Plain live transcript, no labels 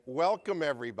Welcome,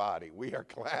 everybody. We are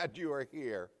glad you are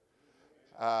here.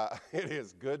 It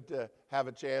is good to have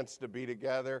a chance to be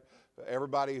together.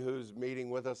 Everybody who's meeting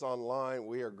with us online,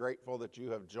 we are grateful that you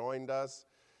have joined us.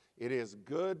 It is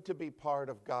good to be part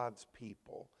of God's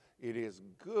people. It is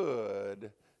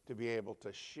good to be able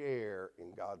to share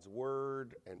in God's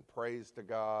word and praise to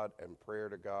God and prayer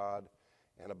to God,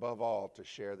 and above all, to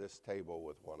share this table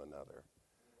with one another.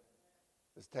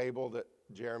 This table that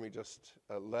Jeremy just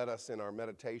led us in our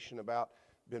meditation about,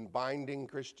 been binding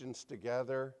Christians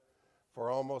together for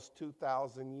almost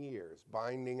 2,000 years,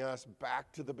 binding us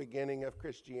back to the beginning of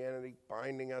Christianity,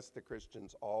 binding us to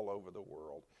Christians all over the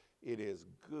world. It is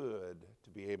good to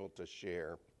be able to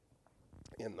share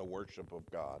in the worship of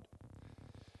God.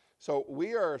 So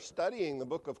we are studying the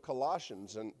book of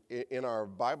Colossians in our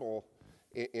Bible,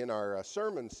 in our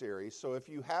sermon series. So if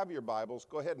you have your Bibles,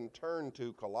 go ahead and turn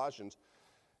to Colossians.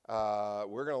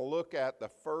 We're going to look at the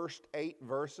first 8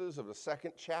 verses of the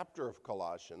second chapter of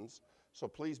Colossians. So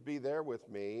please be there with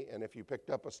me. And if you picked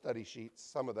up a study sheet,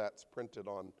 some of that's printed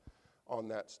on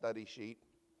that study sheet.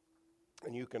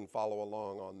 And you can follow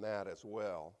along on that as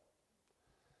well.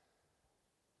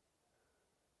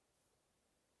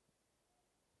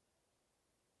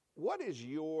 What is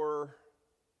your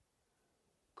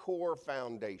core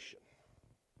foundation?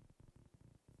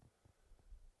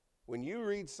 When you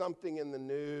read something in the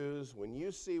news, when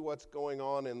you see what's going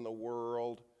on in the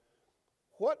world,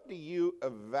 what do you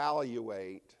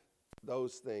evaluate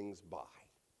those things by?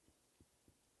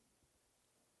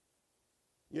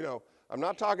 You know, I'm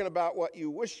not talking about what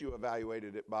you wish you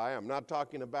evaluated it by. I'm not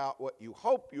talking about what you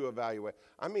hope you evaluate.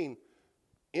 I mean,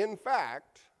 in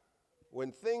fact,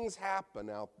 when things happen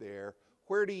out there,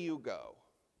 where do you go?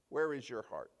 Where is your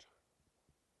heart?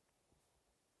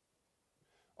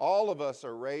 All of us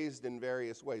are raised in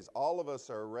various ways. All of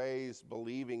us are raised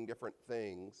believing different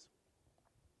things.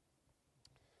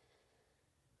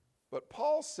 But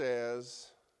Paul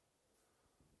says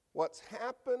what's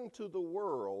happened to the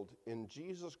world in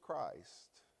Jesus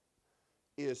Christ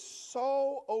is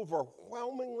so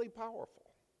overwhelmingly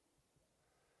powerful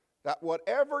that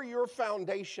whatever your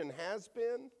foundation has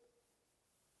been,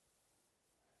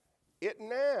 it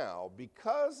now,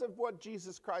 because of what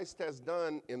Jesus Christ has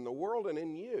done in the world and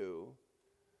in you,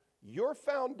 your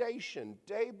foundation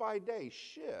day by day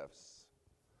shifts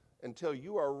until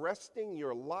you are resting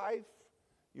your life,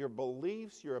 your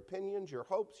beliefs, your opinions, your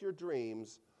hopes, your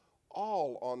dreams,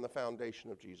 all on the foundation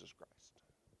of Jesus Christ.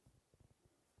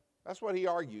 That's what he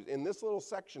argues. In this little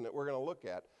section that we're going to look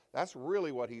at, that's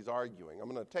really what he's arguing.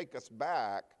 I'm going to take us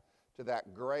back to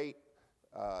that great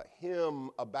hymn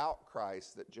about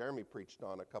Christ that Jeremy preached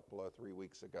on 3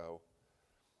 weeks ago,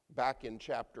 back in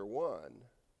chapter 1,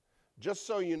 just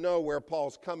so you know where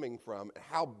Paul's coming from,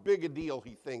 how big a deal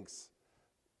he thinks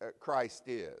Christ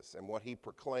is, and what he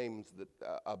proclaims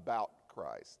about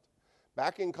Christ.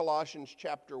 Back in Colossians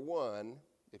chapter 1,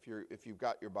 if you've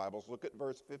got your Bibles, look at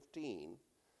verse 15,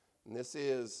 and this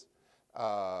is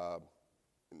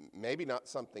maybe not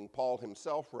something Paul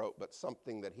himself wrote, but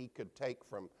something that he could take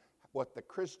from what the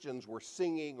Christians were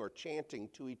singing or chanting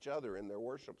to each other in their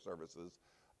worship services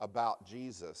about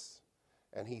Jesus.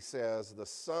 And he says, "The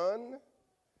Son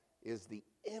is the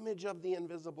image of the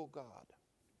invisible God,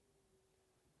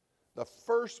 the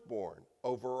firstborn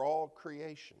over all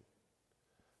creation.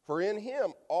 For in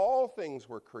him all things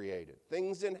were created,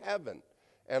 things in heaven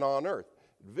and on earth,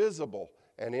 visible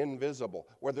and invisible,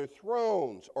 whether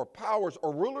thrones or powers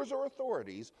or rulers or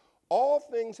authorities, all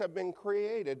things have been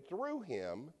created through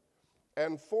him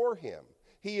and for him.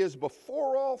 He is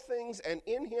before all things, and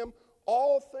in him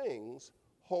all things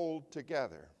hold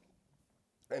together.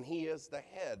 And he is the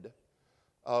head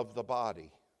of the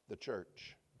body, the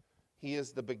church. He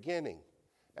is the beginning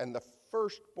and the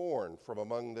firstborn from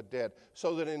among the dead,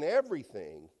 so that in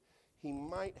everything he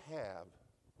might have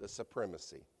the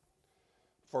supremacy.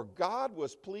 For God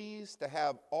was pleased to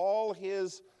have all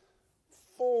his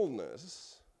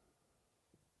fullness,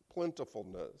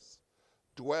 plentifulness,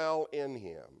 dwell in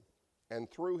him, and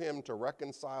through him to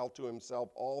reconcile to himself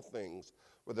all things,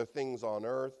 whether things on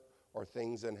earth or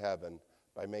things in heaven,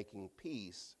 by making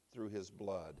peace through his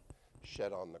blood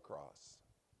shed on the cross."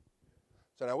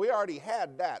 So now we already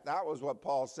had that. That was what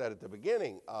Paul said at the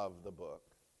beginning of the book.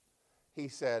 He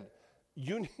said,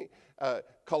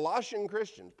 Colossian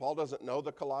Christians, Paul doesn't know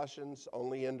the Colossians,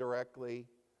 only indirectly.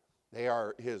 They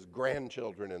are his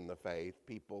grandchildren in the faith,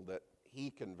 people that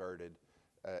he converted,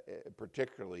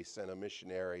 particularly sent a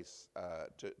missionary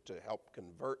to help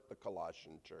convert the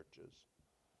Colossian churches.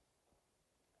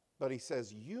 But he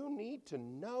says, you need to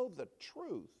know the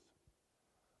truth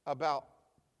about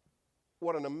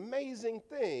what an amazing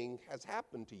thing has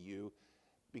happened to you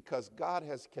because God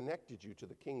has connected you to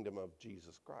the kingdom of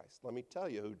Jesus Christ. Let me tell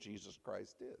you who Jesus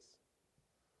Christ is.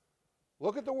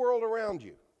 Look at the world around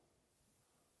you.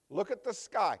 Look at the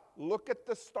sky. Look at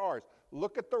the stars.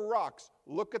 Look at the rocks.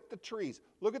 Look at the trees.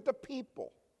 Look at the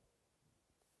people.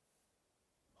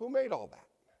 Who made all that?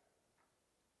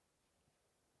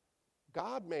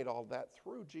 God made all that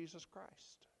through Jesus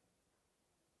Christ.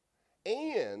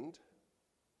 And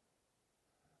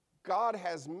God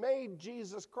has made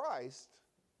Jesus Christ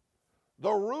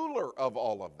the ruler of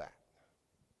all of that.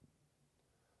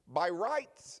 By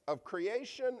rights of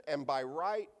creation and by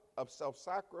right of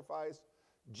self-sacrifice,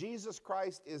 Jesus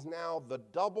Christ is now the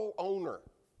double owner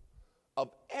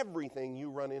of everything you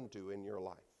run into in your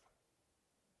life.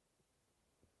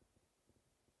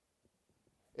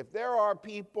 If there are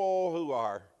people who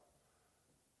are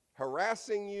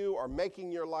harassing you or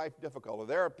making your life difficult, if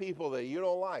there are people that you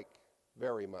don't like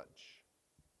very much,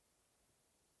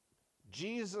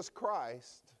 Jesus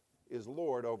Christ is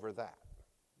Lord over that.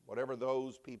 Whatever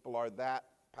those people are, that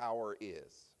power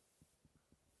is.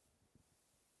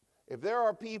 If there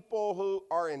are people who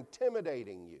are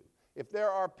intimidating you, if there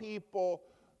are people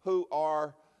who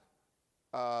are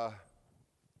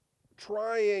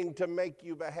trying to make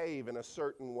you behave in a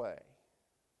certain way,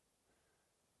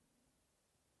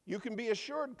 you can be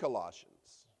assured,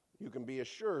 Colossians, you can be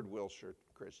assured, Wilshire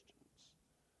Christians,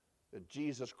 that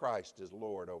Jesus Christ is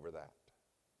Lord over that.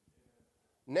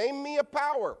 Name me a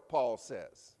power, Paul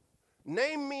says.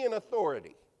 Name me an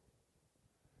authority.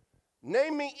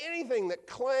 Name me anything that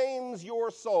claims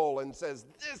your soul and says,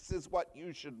 this is what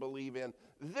you should believe in.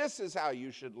 This is how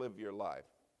you should live your life.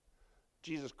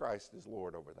 Jesus Christ is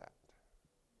Lord over that.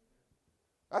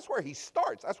 That's where he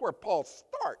starts. That's where Paul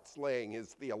starts laying his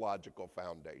theological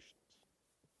foundations.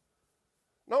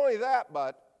 Not only that,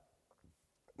 but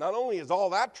not only is all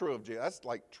that true of Jesus, that's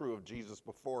like true of Jesus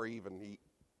before he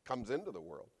comes into the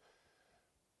world.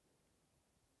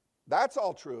 That's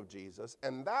all true of Jesus,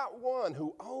 and that one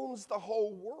who owns the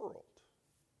whole world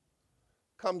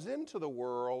comes into the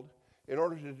world in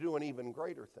order to do an even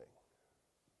greater thing.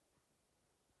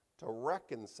 To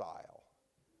reconcile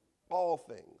all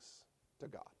things to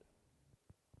God.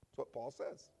 That's what Paul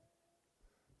says.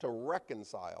 To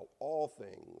reconcile all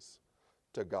things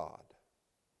to God.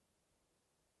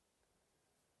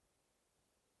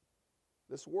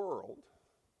 This world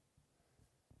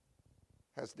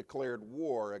has declared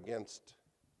war against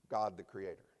God the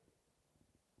Creator.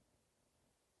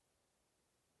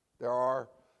 There are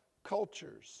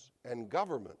cultures and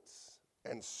governments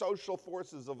and social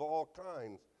forces of all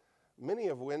kinds, many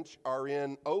of which are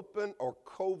in open or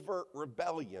covert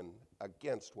rebellion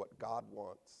against what God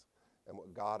wants and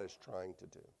what God is trying to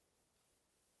do.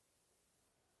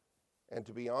 And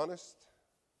to be honest,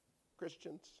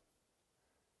 Christians,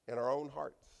 in our own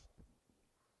hearts,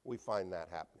 we find that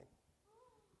happening.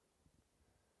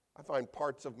 I find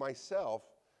parts of myself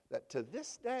that to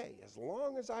this day, as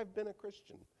long as I've been a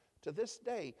Christian, to this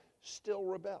day still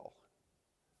rebel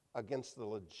against the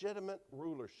legitimate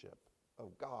rulership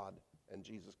of God and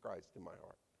Jesus Christ in my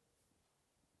heart.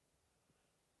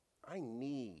 I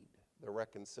need the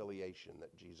reconciliation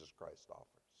that Jesus Christ offers.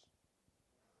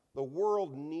 The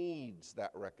world needs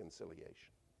that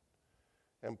reconciliation.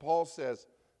 And Paul says,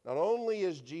 not only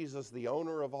is Jesus the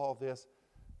owner of all this,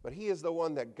 but he is the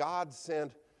one that God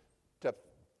sent to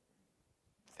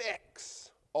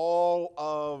fix all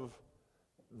of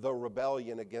the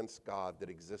rebellion against God that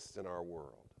exists in our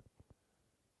world.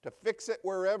 To fix it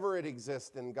wherever it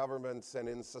exists in governments and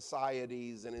in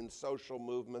societies and in social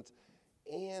movements,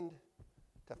 and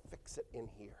to fix it in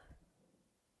here,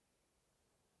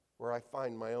 where I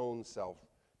find my own self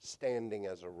standing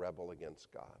as a rebel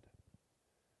against God.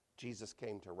 Jesus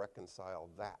came to reconcile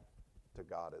that to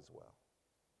God as well.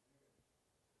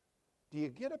 Do you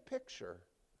get a picture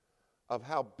of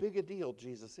how big a deal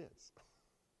Jesus is?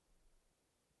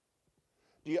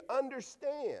 Do you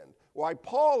understand why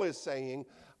Paul is saying,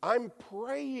 I'm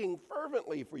praying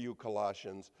fervently for you,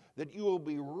 Colossians, that you will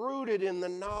be rooted in the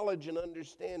knowledge and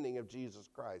understanding of Jesus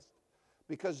Christ?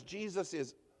 Because Jesus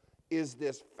is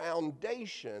this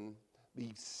foundation,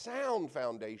 the sound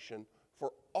foundation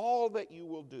for all that you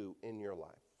will do in your life.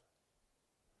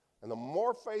 And the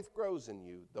more faith grows in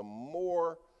you, the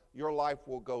more your life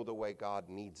will go the way God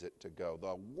needs it to go.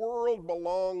 The world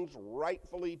belongs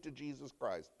rightfully to Jesus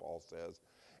Christ, Paul says,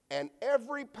 and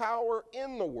every power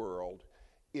in the world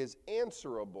is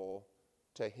answerable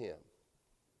to him.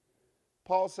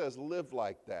 Paul says, live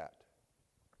like that.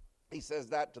 He says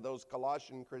that to those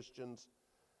Colossian Christians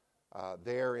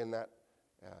there in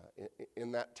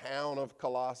that town of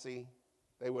Colossae.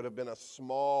 They would have been a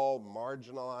small,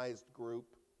 marginalized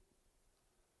group.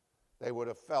 They would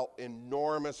have felt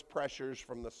enormous pressures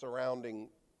from the surrounding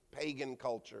pagan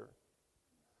culture.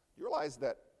 You realize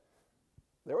that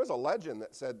there was a legend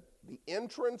that said the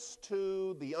entrance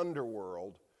to the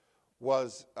underworld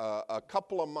was a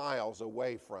couple of miles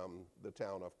away from the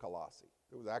town of Colossae.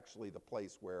 It was actually the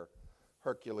place where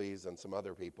Hercules and some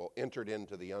other people entered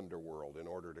into the underworld in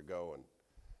order to go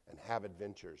and have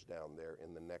adventures down there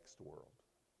in the next world.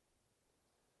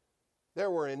 There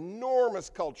were enormous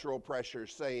cultural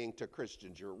pressures saying to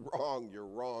Christians, you're wrong, you're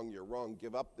wrong, you're wrong.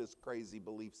 Give up this crazy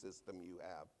belief system you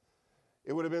have.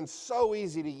 It would have been so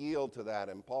easy to yield to that.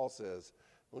 And Paul says,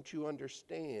 don't you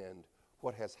understand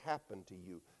what has happened to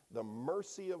you? The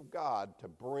mercy of God to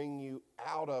bring you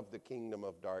out of the kingdom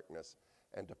of darkness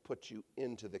and to put you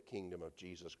into the kingdom of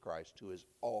Jesus Christ, who is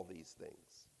all these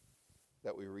things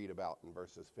that we read about in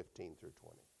verses 15 through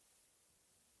 20.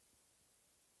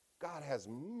 God has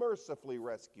mercifully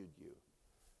rescued you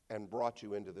and brought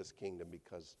you into this kingdom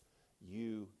because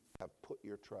you have put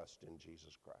your trust in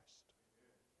Jesus Christ.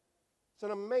 It's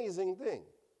an amazing thing.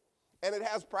 And it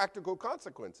has practical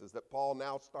consequences that Paul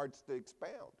now starts to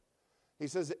expound. He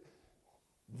says,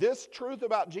 this truth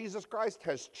about Jesus Christ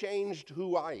has changed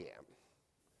who I am.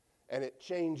 And it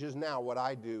changes now what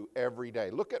I do every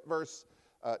day. Look at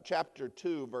chapter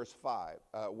 2, verse 5,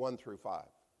 1 through 5.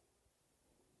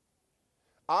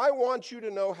 I want you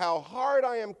to know how hard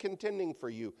I am contending for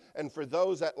you and for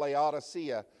those at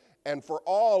Laodicea and for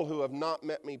all who have not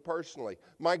met me personally.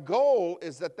 My goal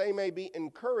is that they may be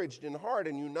encouraged in heart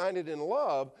and united in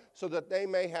love so that they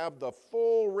may have the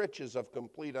full riches of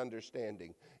complete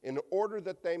understanding in order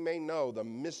that they may know the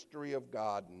mystery of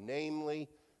God, namely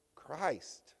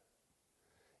Christ,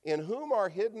 in whom are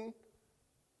hidden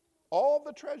all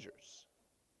the treasures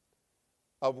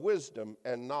of wisdom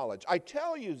and knowledge. I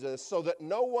tell you this so that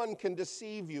no one can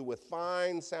deceive you with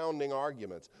fine-sounding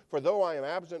arguments. For though I am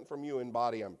absent from you in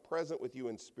body, I'm present with you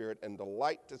in spirit and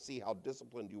delight to see how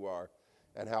disciplined you are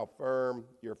and how firm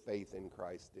your faith in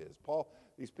Christ is.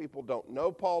 These people don't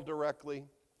know Paul directly.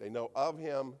 They know of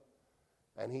him.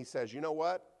 And he says, you know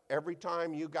what? Every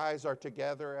time you guys are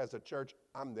together as a church,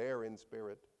 I'm there in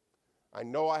spirit. I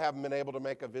know I haven't been able to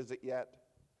make a visit yet.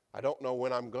 I don't know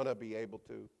when I'm going to be able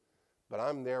to. But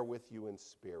I'm there with you in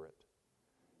spirit.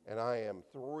 And I am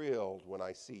thrilled when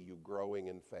I see you growing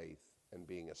in faith and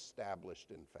being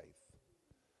established in faith.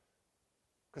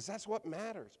 Because that's what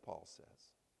matters, Paul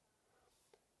says.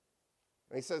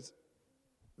 And he says,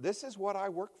 this is what I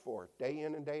work for day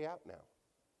in and day out now.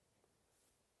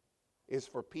 Is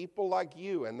for people like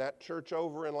you and that church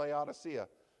over in Laodicea.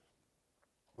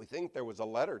 We think there was a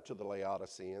letter to the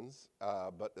Laodiceans,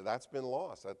 but that's been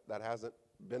lost. That hasn't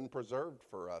been preserved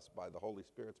for us by the Holy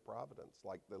Spirit's providence,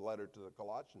 like the letter to the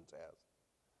Colossians has.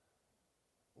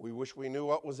 We wish we knew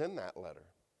what was in that letter.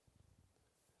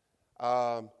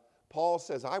 Paul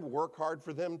says, I work hard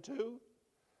for them too.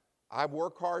 I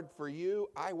work hard for you.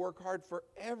 I work hard for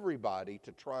everybody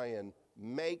to try and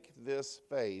make this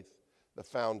faith the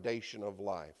foundation of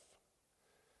life.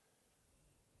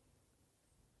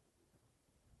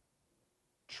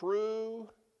 True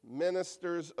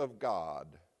ministers of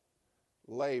God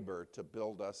labor to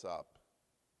build us up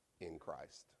in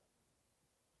Christ.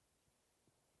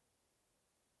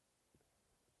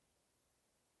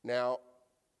 Now,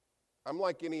 I'm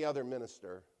like any other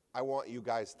minister. I want you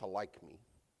guys to like me.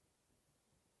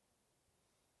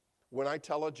 When I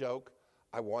tell a joke,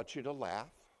 I want you to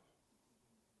laugh.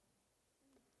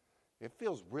 It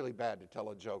feels really bad to tell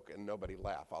a joke and nobody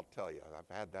laugh, I'll tell you.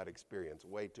 I've had that experience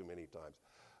way too many times.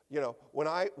 You know, when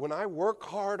I work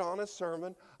hard on a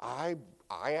sermon, I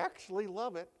actually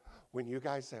love it. When you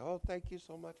guys say, oh, thank you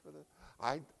so much for this.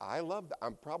 I love that.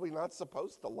 I'm probably not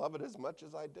supposed to love it as much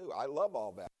as I do. I love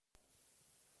all that.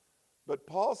 But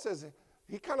Paul says,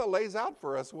 he kind of lays out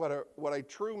for us what a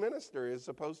true minister is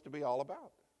supposed to be all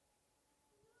about.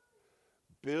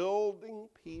 Building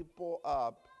people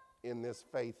up in this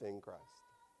faith in Christ.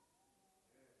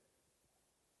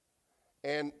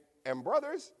 And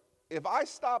brothers, if I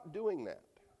stop doing that,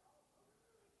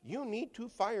 you need to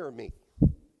fire me.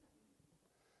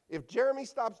 If Jeremy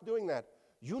stops doing that,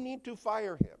 you need to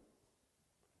fire him.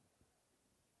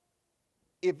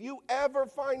 If you ever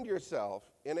find yourself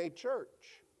in a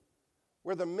church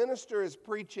where the minister is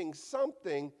preaching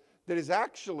something that is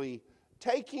actually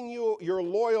taking your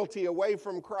loyalty away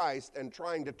from Christ and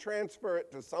trying to transfer it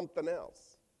to something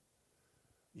else,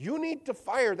 you need to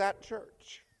fire that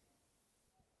church.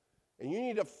 And you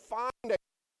need to find a that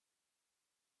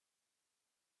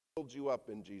builds you up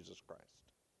in Jesus Christ.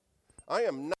 I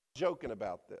am not joking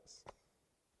about this.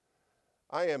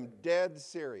 I am dead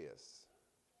serious.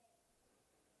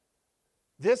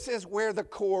 This is where the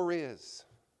core is.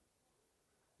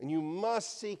 And you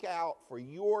must seek out, for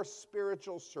your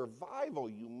spiritual survival,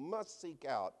 you must seek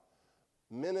out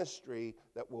ministry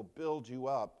that will build you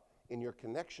up in your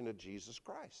connection to Jesus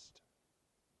Christ.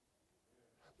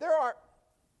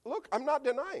 Look, I'm not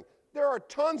denying, there are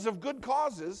tons of good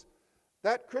causes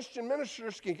that Christian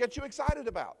ministers can get you excited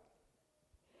about.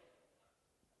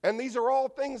 And these are all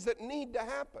things that need to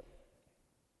happen.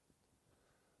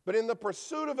 But in the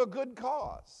pursuit of a good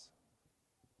cause,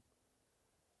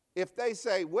 if they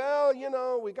say, well,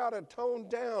 we got to tone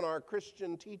down our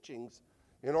Christian teachings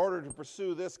in order to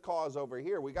pursue this cause over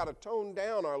here. We got to tone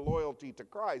down our loyalty to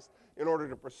Christ in order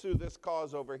to pursue this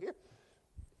cause over here.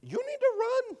 You need to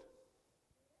run.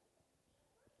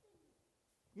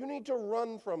 You need to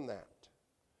run from that.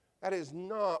 That is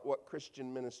not what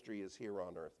Christian ministry is here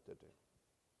on earth to do.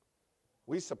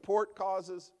 We support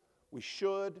causes. We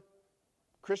should.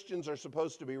 Christians are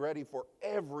supposed to be ready for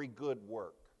every good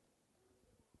work.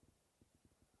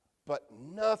 But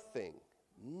nothing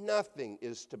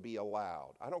is to be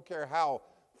allowed. I don't care how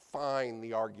fine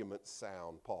the arguments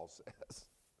sound, Paul says.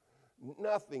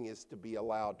 Nothing is to be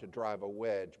allowed to drive a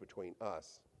wedge between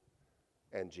us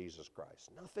and Jesus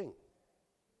Christ. Nothing.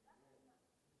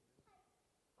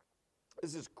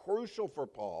 This is crucial for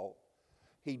Paul.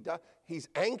 He's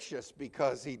anxious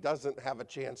because he doesn't have a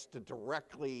chance to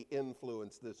directly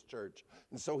influence this church.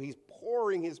 And so he's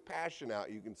pouring his passion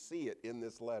out. You can see it in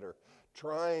this letter,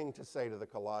 trying to say to the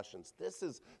Colossians, this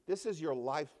is your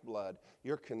lifeblood,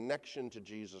 your connection to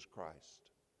Jesus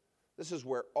Christ. This is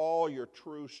where all your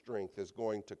true strength is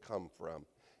going to come from,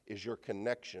 is your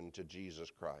connection to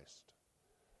Jesus Christ.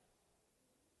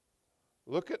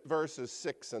 Look at verses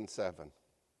 6 and 7.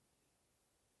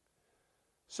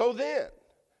 So then,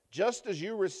 just as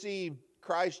you received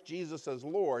Christ Jesus as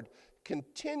Lord,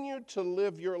 continue to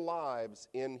live your lives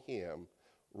in him,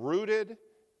 rooted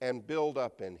and built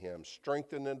up in him,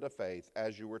 strengthened into faith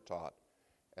as you were taught,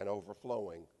 and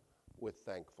overflowing with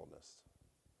thankfulness.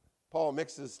 Paul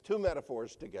mixes two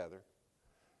metaphors together.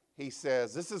 He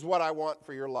says, this is what I want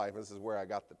for your life. This is where I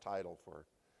got the title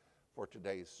for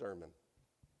today's sermon.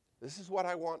 This is what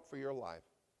I want for your life,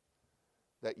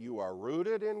 that you are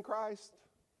rooted in Christ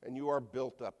and you are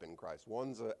built up in Christ.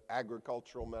 One's an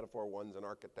agricultural metaphor, one's an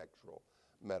architectural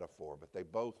metaphor, but they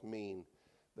both mean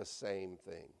the same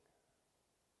thing.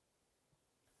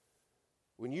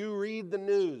 When you read the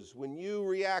news, when you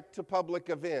react to public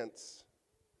events,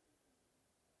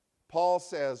 Paul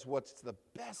says what's the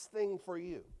best thing for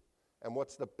you and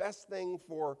what's the best thing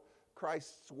for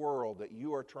Christ's world that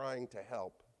you are trying to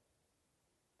help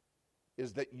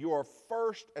is that your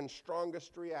first and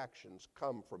strongest reactions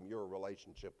come from your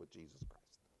relationship with Jesus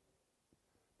Christ.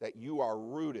 That you are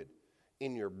rooted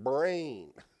in your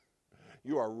brain.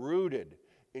 You are rooted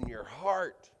in your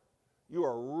heart. You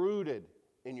are rooted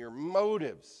in your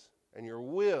motives and your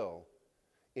will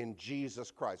in Jesus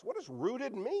Christ. What does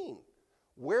rooted mean?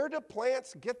 Where do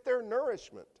plants get their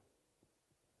nourishment?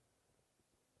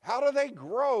 How do they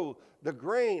grow the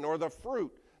grain or the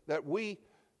fruit that we,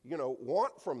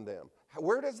 want from them?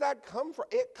 Where does that come from?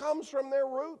 It comes from their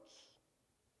roots.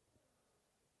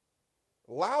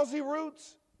 Lousy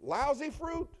roots, lousy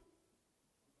fruit.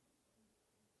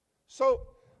 So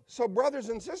brothers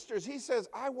and sisters, he says,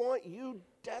 I want you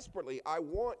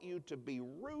to be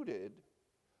rooted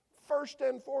first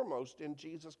and foremost in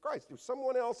Jesus Christ. If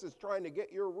someone else is trying to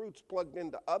get your roots plugged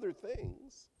into other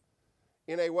things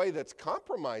in a way that's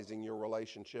compromising your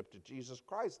relationship to Jesus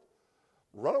Christ,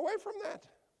 run away from that.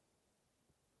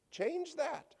 Change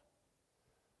that.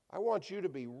 I want you to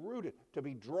be rooted, to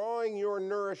be drawing your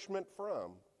nourishment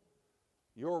from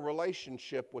your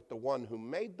relationship with the one who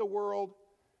made the world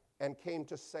and came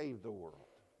to save the world,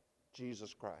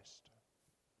 Jesus Christ.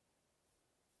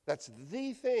 That's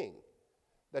the thing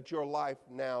that your life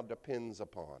now depends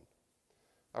upon.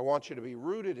 I want you to be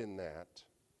rooted in that.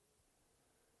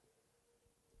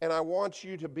 And I want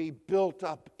you to be built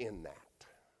up in that.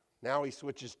 Now he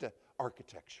switches to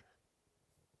architecture.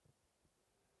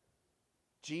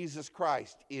 Jesus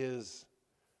Christ is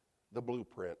the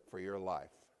blueprint for your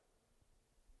life.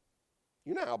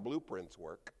 You know how blueprints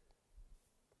work.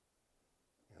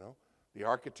 The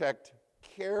architect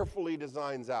carefully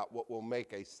designs out what will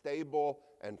make a stable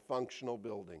and functional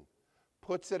building,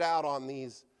 puts it out on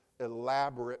these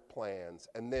elaborate plans,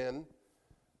 and then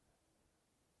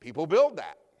people build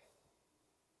that.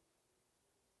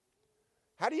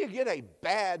 How do you get a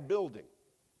bad building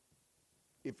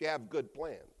if you have good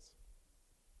plans?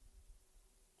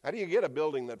 How do you get a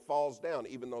building that falls down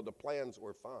even though the plans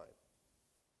were fine?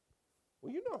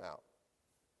 Well, you know how.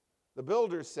 The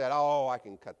builder said, oh, I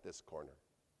can cut this corner.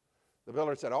 The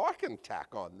builder said, oh, I can tack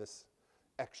on this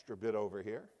extra bit over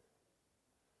here.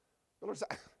 The builder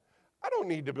said, I don't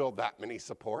need to build that many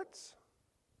supports.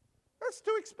 That's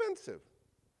too expensive.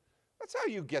 That's how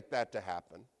you get that to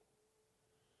happen.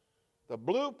 The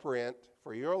blueprint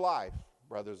for your life,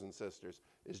 brothers and sisters,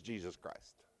 is Jesus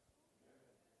Christ.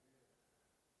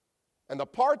 And the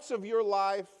parts of your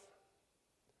life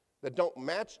that don't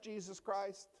match Jesus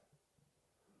Christ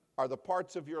are the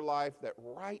parts of your life that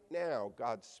right now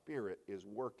God's Spirit is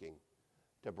working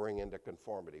to bring into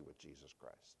conformity with Jesus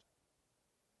Christ.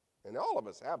 And all of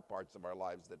us have parts of our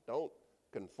lives that don't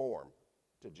conform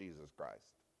to Jesus Christ.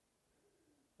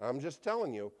 I'm just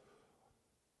telling you,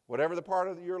 whatever the part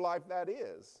of your life that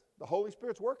is, the Holy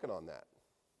Spirit's working on that.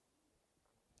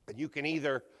 And you can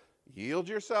either yield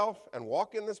yourself and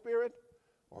walk in the Spirit,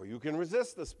 or you can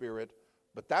resist the Spirit,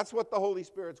 but that's what the Holy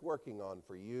Spirit's working on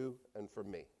for you and for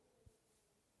me.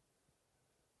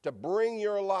 To bring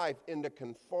your life into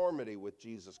conformity with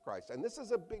Jesus Christ. And this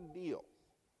is a big deal.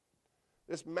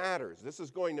 This matters. This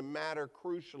is going to matter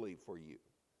crucially for you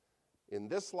in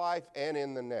this life and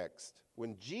in the next.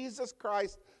 When Jesus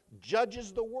Christ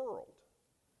judges the world,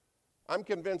 I'm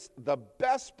convinced the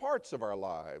best parts of our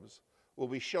lives will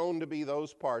be shown to be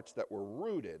those parts that were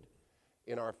rooted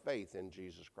in our faith in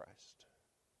Jesus Christ.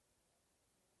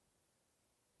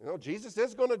 You know, Jesus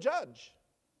is going to judge.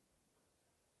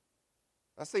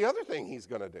 That's the other thing he's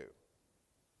going to do.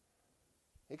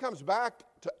 He comes back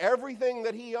to everything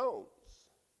that he owns,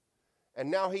 and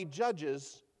now he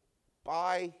judges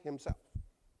by himself,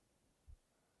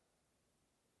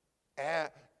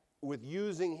 with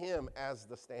using him as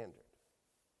the standard.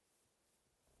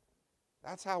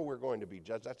 That's how we're going to be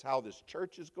judged. That's how this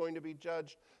church is going to be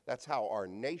judged. That's how our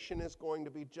nation is going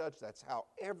to be judged. That's how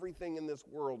everything in this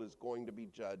world is going to be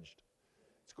judged.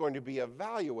 It's going to be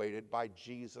evaluated by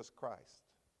Jesus Christ.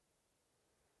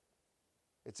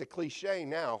 It's a cliche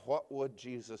now, what would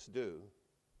Jesus do?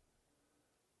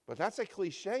 But that's a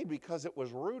cliche because it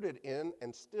was rooted in,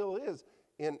 and still is,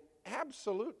 in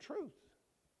absolute truth.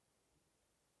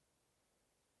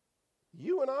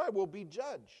 You and I will be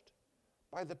judged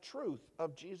by the truth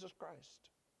of Jesus Christ.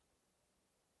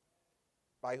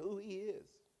 By who he is.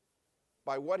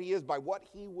 By what he is, by what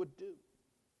he would do.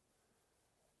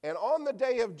 And on the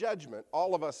day of judgment,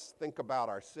 all of us think about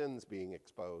our sins being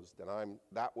exposed, and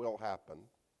that will happen.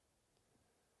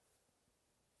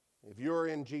 If you're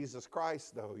in Jesus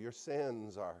Christ, though, your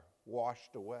sins are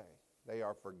washed away. They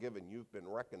are forgiven. You've been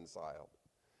reconciled.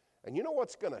 And you know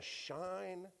what's going to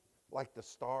shine like the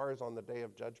stars on the day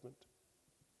of judgment?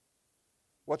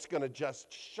 What's going to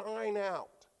just shine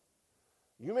out?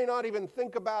 You may not even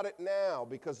think about it now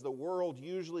because the world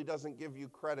usually doesn't give you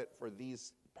credit for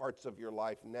these parts of your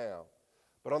life now.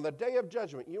 But on the day of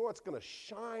judgment, you know what's going to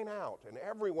shine out and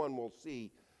everyone will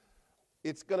see?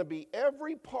 It's going to be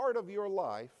every part of your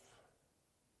life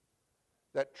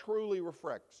that truly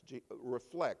reflects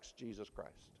Jesus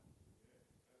Christ.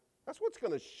 That's what's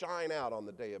going to shine out on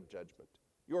the day of judgment.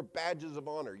 Your badges of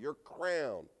honor, your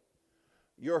crown,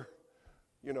 your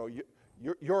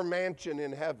mansion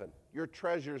in heaven, your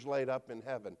treasures laid up in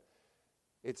heaven.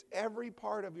 It's every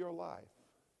part of your life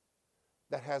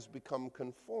that has become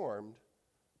conformed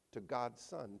to God's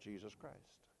Son, Jesus Christ.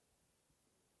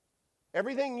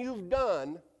 Everything you've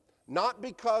done, not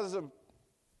because of,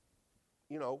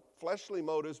 fleshly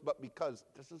motives, but because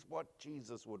this is what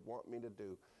Jesus would want me to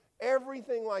do.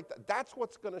 Everything like that, that's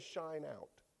what's going to shine out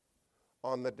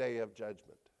on the day of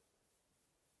judgment.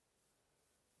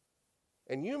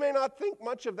 And you may not think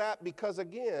much of that because,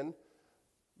 again,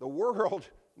 the world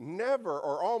never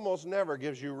or almost never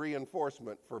gives you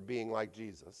reinforcement for being like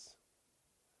Jesus.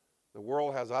 The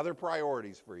world has other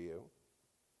priorities for you.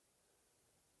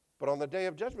 But on the day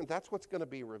of judgment, that's what's going to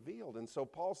be revealed. And so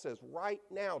Paul says, right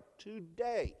now,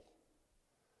 today,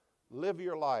 live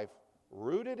your life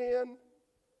rooted in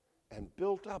and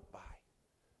built up by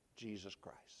Jesus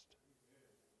Christ.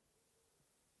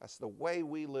 That's the way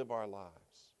we live our lives.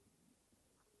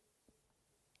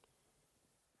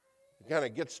 It kind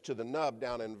of gets to the nub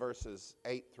down in verses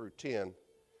 8 through 10.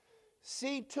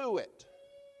 See to it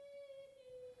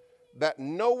that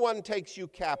no one takes you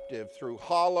captive through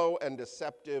hollow and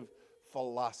deceptive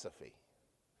philosophy,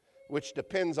 which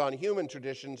depends on human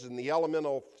traditions and the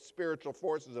elemental spiritual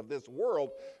forces of this world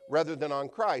rather than on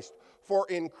Christ. For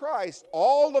in Christ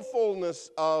all the fullness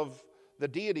of the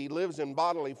deity lives in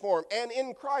bodily form, and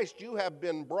in Christ you have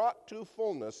been brought to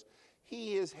fullness.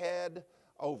 He is head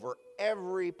over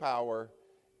every power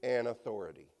and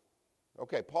authority.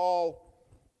 Okay, Paul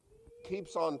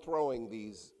keeps on throwing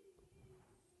these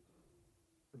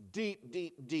deep,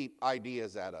 deep, deep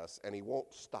ideas at us, and he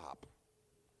won't stop.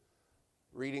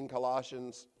 Reading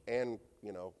Colossians and,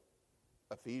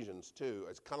 Ephesians too,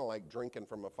 it's kind of like drinking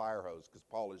from a fire hose because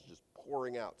Paul is just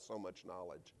pouring out so much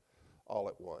knowledge all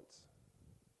at once.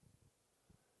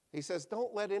 He says,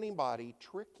 don't let anybody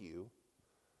trick you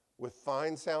with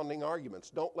fine-sounding arguments.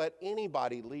 Don't let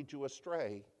anybody lead you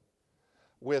astray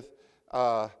with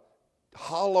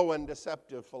hollow and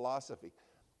deceptive philosophy.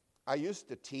 I used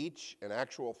to teach an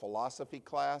actual philosophy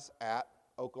class at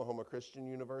Oklahoma Christian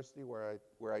University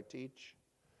where I teach.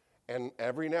 And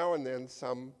every now and then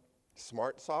some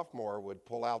smart sophomore would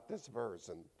pull out this verse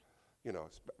and,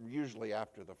 usually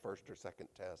after the first or second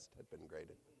test had been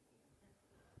graded.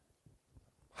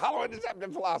 Hollow and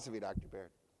deceptive philosophy, Dr. Baird.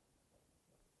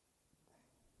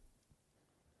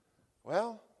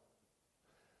 Well,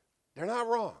 they're not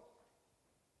wrong.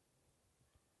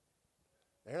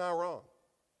 They're not wrong.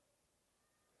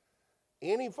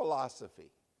 Any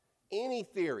philosophy, any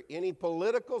theory, any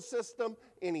political system,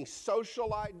 any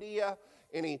social idea,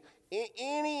 any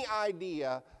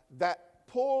idea that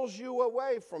pulls you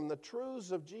away from the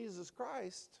truths of Jesus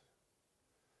Christ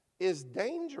is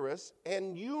dangerous,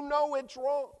 and you know it's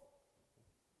wrong.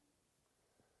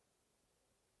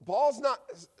 Paul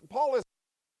is,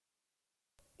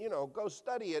 go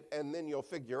study it and then you'll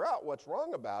figure out what's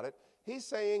wrong about it. He's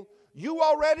saying, you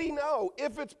already know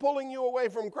if it's pulling you away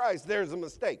from Christ, there's a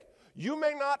mistake. You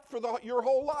may not for your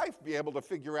whole life be able to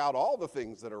figure out all the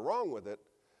things that are wrong with it.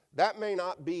 That may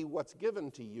not be what's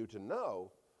given to you to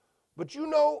know. But you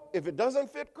know if it doesn't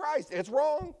fit Christ, it's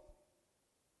wrong.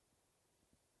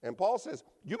 And Paul says,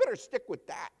 you better stick with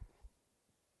that.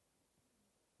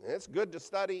 And it's good to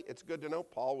study. It's good to know.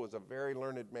 Paul was a very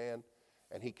learned man,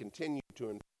 and he continued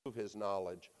to improve his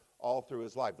knowledge all through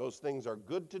his life. Those things are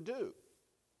good to do.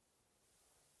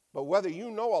 But whether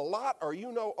you know a lot or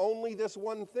you know only this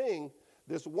one thing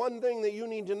that you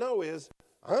need to know is,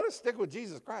 I'm going to stick with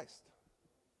Jesus Christ.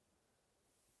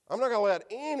 I'm not going to let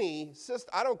any system,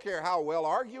 I don't care how well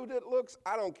argued it looks,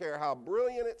 I don't care how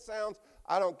brilliant it sounds,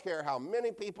 I don't care how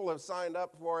many people have signed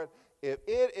up for it. If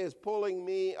it is pulling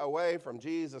me away from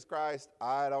Jesus Christ,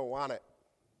 I don't want it.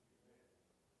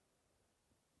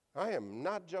 I am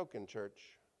not joking, church.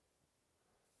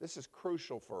 This is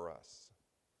crucial for us.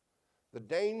 The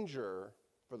danger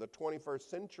for the 21st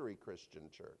century Christian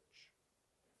church,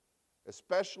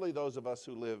 especially those of us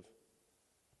who live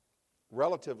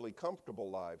relatively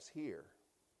comfortable lives here,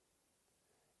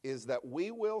 is that we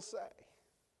will say,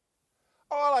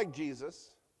 oh, I like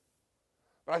Jesus,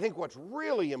 but I think what's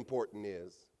really important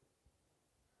is,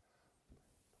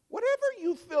 whatever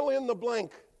you fill in the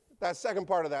blank, that second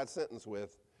part of that sentence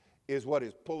with, is what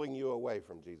is pulling you away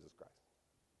from Jesus Christ.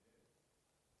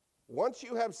 Once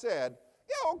you have said,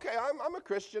 yeah, okay, I'm a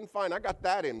Christian, fine, I got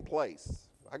that in place.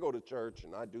 I go to church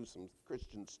and I do some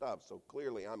Christian stuff, so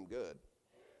clearly I'm good.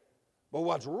 But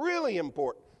what's really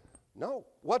important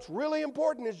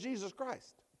is Jesus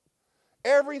Christ.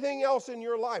 Everything else in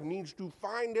your life needs to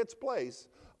find its place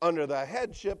under the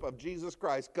headship of Jesus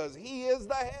Christ, because he is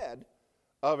the head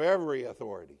of every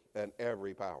authority and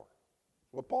every power.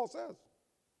 That's what Paul says.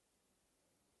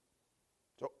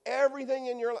 So everything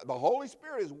in your life, the Holy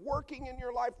Spirit is working in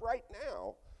your life right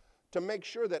now to make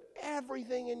sure that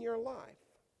everything in your life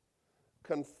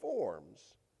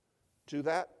conforms to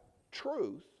that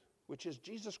truth, which is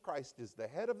Jesus Christ is the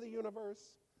head of the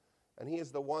universe, and he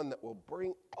is the one that will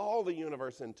bring all the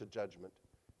universe into judgment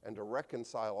and to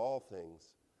reconcile all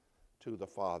things to the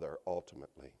Father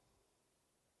ultimately.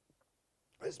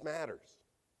 This matters.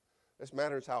 This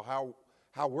matters how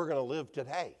we're going to live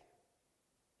today.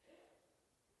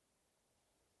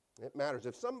 It matters.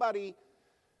 If somebody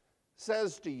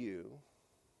says to you,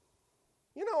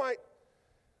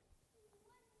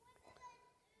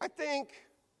 I think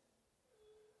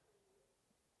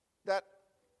that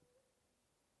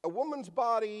a woman's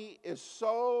body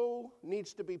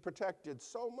needs to be protected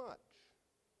so much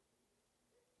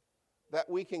that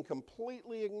we can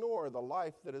completely ignore the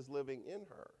life that is living in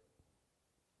her.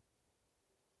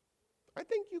 I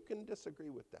think you can disagree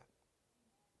with that.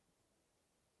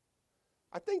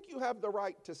 I think you have the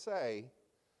right to say,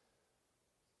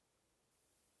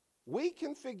 we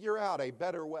can figure out a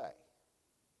better way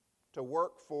to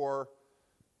work for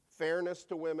fairness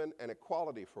to women and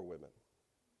equality for women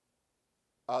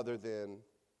other than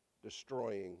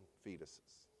destroying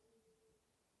fetuses.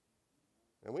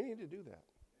 And we need to do that.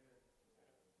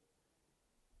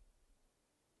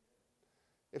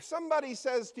 If somebody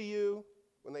says to you,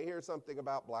 when they hear something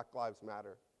about Black Lives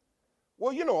Matter,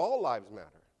 well, all lives matter.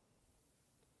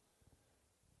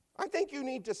 I think you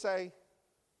need to say,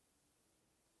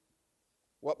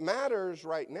 What matters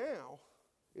right now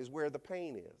is where the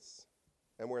pain is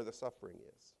and where the suffering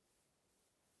is.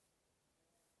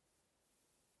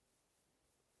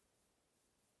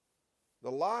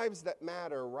 The lives that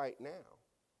matter right now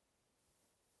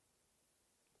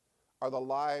are the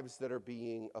lives that are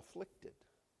being afflicted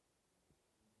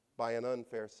by an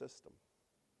unfair system.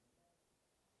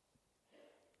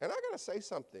 And I got to say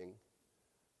something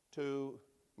to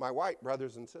my white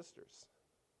brothers and sisters.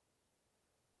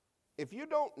 If you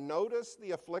don't notice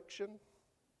the affliction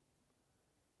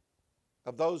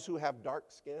of those who have dark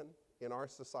skin in our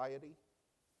society,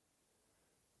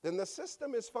 then the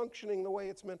system is functioning the way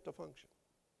it's meant to function.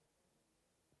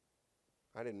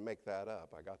 I didn't make that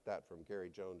up. I got that from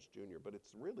Gary Jones Jr., but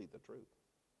it's really the truth.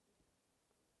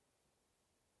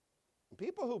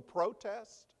 People who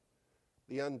protest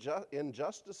the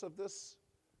injustice of this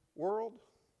world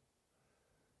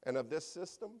and of this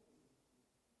system,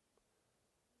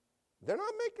 they're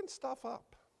not making stuff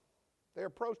up. They're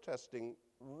protesting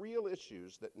real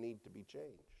issues that need to be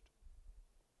changed.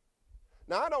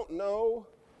 Now, I don't know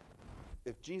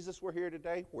if Jesus were here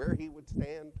today, where he would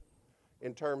stand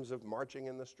in terms of marching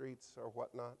in the streets or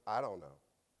whatnot. I don't know.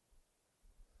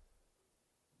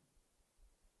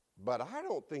 But I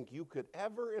don't think you could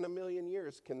ever in a million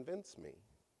years convince me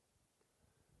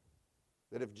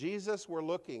that if Jesus were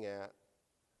looking at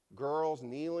girls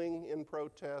kneeling in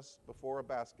protest before a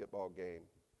basketball game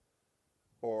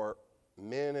or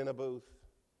men in a booth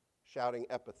shouting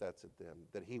epithets at them,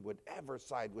 that he would ever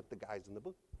side with the guys in the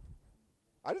booth.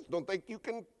 I just don't think you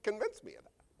can convince me of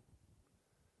that.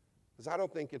 Because I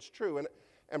don't think it's true.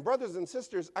 And brothers and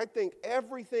sisters, I think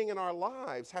everything in our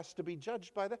lives has to be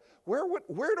judged by that. Where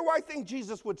do I think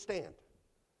Jesus would stand?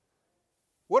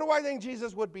 What do I think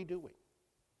Jesus would be doing?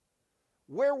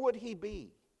 Where would he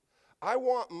be? I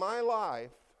want my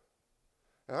life,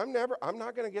 and I'm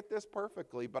not going to get this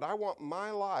perfectly, but I want my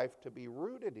life to be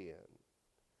rooted in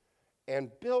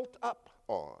and built up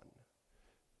on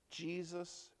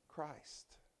Jesus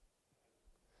Christ.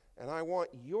 And I want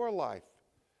your life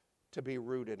to be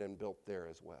rooted and built there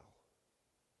as well.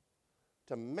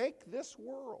 To make this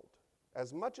world,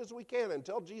 as much as we can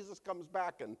until Jesus comes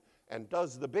back and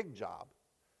does the big job.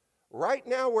 Right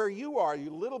now where you are,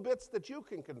 you little bits that you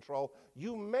can control,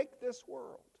 you make this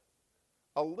world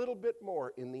a little bit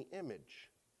more in the image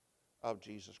of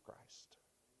Jesus Christ.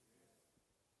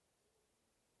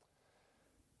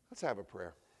 Let's have a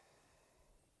prayer.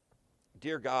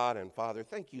 Dear God and Father,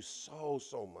 thank you so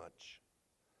much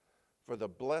for the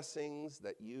blessings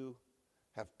that you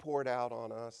have poured out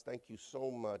on us. Thank you so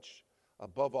much,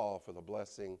 above all, for the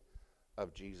blessing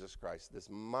of Jesus Christ, this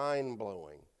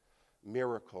mind-blowing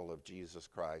miracle of Jesus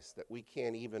Christ that we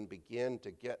can't even begin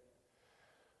to get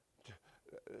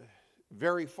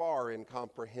very far in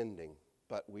comprehending,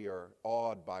 but we are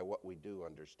awed by what we do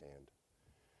understand.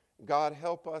 God,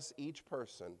 help us, each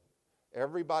person,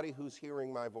 everybody who's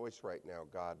hearing my voice right now,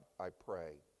 God, I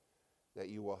pray that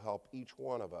you will help each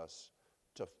one of us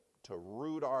to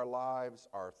root our lives,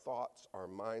 our thoughts, our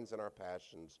minds, and our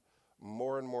passions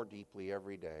more and more deeply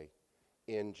every day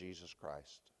in Jesus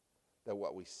Christ. That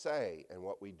what we say and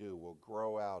what we do will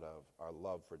grow out of our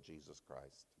love for Jesus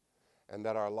Christ. And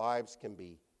that our lives can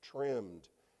be trimmed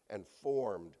and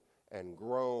formed and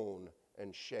grown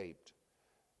and shaped,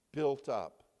 built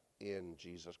up in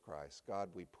Jesus Christ. God,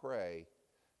 we pray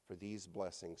for these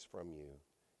blessings from you.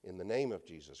 In the name of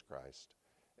Jesus Christ,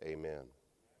 amen.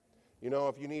 You know,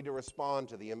 if you need to respond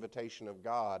to the invitation of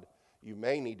God, you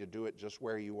may need to do it just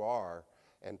where you are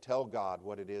and tell God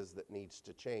what it is that needs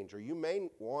to change. Or you may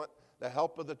want the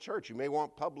help of the church. You may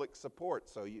want public support.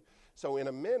 So in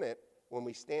a minute, when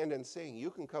we stand and sing,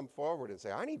 you can come forward and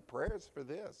say, I need prayers for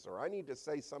this, or I need to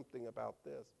say something about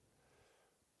this.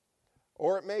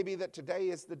 Or it may be that today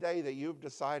is the day that you've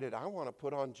decided, I want to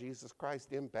put on Jesus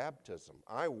Christ in baptism.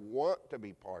 I want to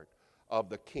be part of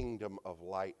the kingdom of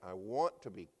light. I want to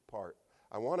be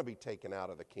taken out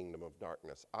of the kingdom of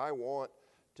darkness. I want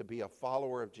to be a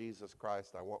follower of Jesus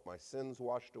Christ. I want my sins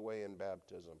washed away in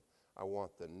baptism. I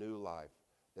want the new life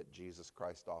that Jesus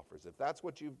Christ offers. If that's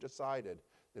what you've decided,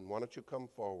 then why don't you come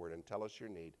forward and tell us your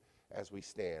need as we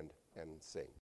stand and sing.